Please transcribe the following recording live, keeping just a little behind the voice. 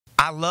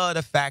I love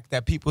the fact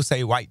that people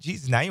say white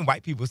Jesus. Now, even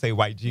white people say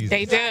white Jesus.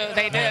 They do,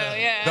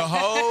 yeah. The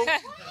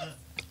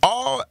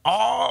whole,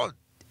 all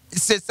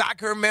since I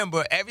can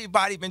remember,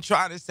 everybody been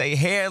trying to say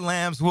hair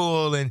lamb's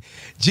wool and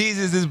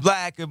Jesus is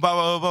black and blah,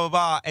 blah, blah,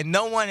 blah, and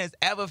no one has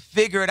ever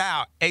figured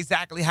out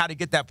exactly how to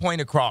get that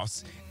point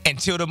across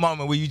until the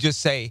moment where you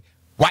just say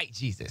white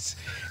Jesus.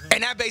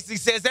 And that basically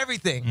says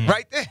everything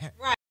right there.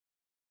 Right.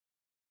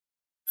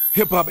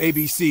 Hip Hop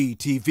ABC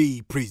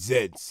TV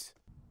presents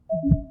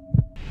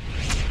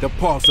The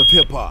Pulse of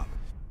Hip Hop.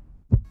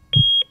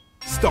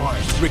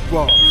 Starring Rick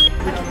Ross.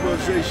 Ricky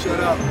Rose, shut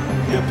up.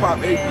 Hip Hop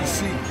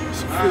ABC.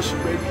 It's official,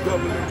 baby.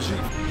 Double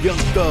MG. Young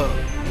Thug.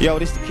 Yo,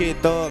 this the Kid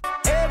Thug.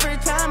 Every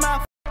time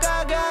I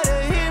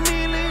gotta hit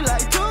me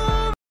like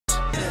two.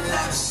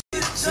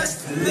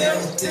 Just a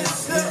little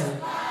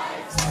different.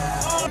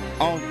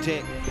 On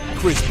deck.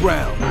 Chris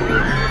Brown.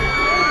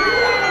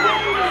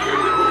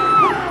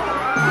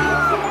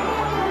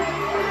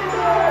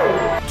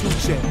 Two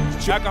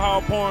Chainz.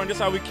 Alcohol pouring, that's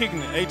how we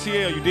kicking it.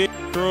 ATL, you did,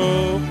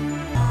 bro.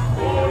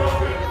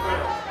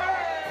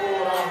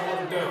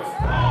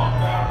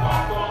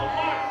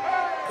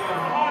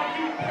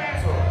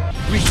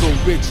 Rico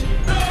Richie.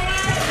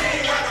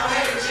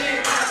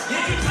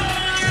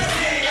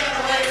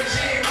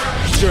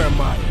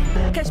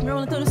 Jeremiah. Catch me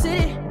rolling through the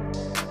city.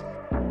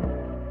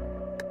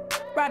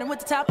 Riding with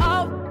the top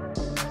off.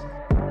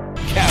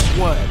 Cap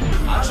One.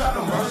 I try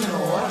to merge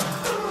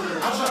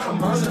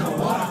in the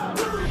water.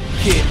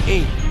 Kid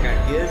Ink. Got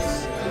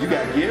gifts? You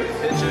got gifts?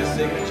 Picture,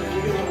 signature,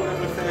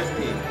 whatever the fans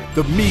need.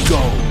 The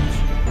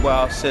Migos.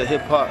 Well, said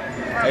hip hop,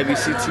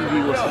 ABC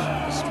TV, what's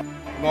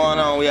going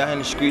on? We out here in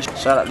the streets.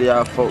 Shout out to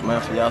y'all folk,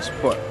 man, for y'all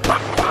support.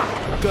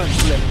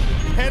 Gunplay.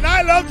 And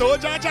I love the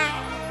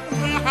cha-cha.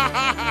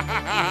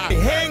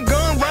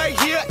 Handgun right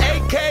here,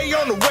 AK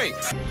on the way.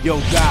 Yo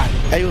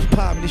Gotti. Hey, what's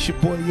poppin'? This your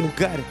boy, Yo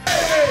Gotti.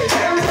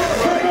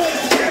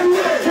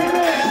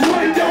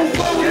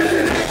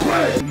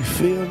 You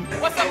feel me?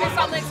 What's up, it's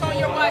Alex on,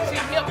 you're watching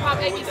Hip Hop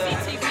ABC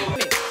TV.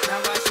 Now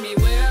watch me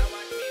whip.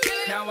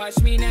 Now watch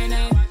me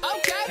nay-nay.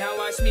 Okay. Now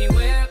watch me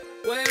whip.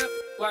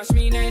 Watch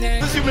me nay-nay.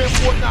 This is man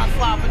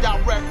 495 and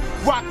direct.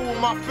 Rockin' with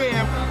my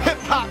fam. Hip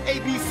Hop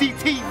ABC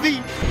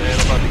TV. Man,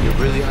 I'm about to get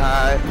really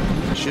high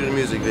and shoot a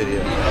music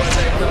video.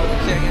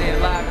 Checking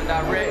in live and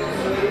direct.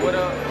 What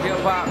up, Hip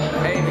Hop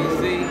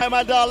ABC? Hey,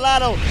 my dog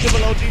Lotto,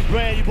 Triple OG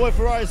brand, your boy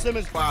Ferrari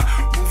Simmons.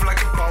 Move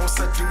like a boss,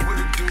 I do what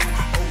it do.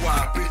 Oh,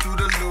 I've been through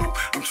the loop.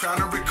 I'm trying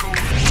to recoup.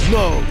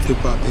 No. Hip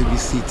Hop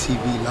ABC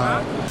TV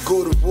live.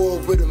 Go to war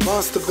with a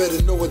monster,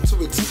 better know what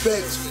to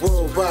expect.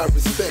 Worldwide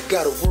respect,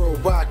 got a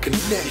worldwide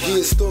connect.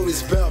 Hear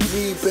stories about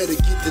me, better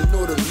get to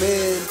know the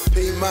man.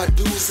 Pay my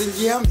dues, and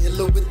yeah, I'm in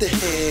love with the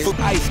hand.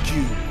 Ice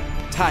Cube.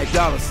 Ty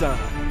Dolla $ign.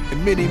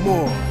 And many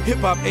more. Hip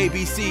Hop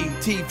ABC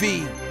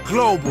TV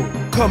Global.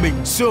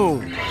 Coming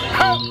soon.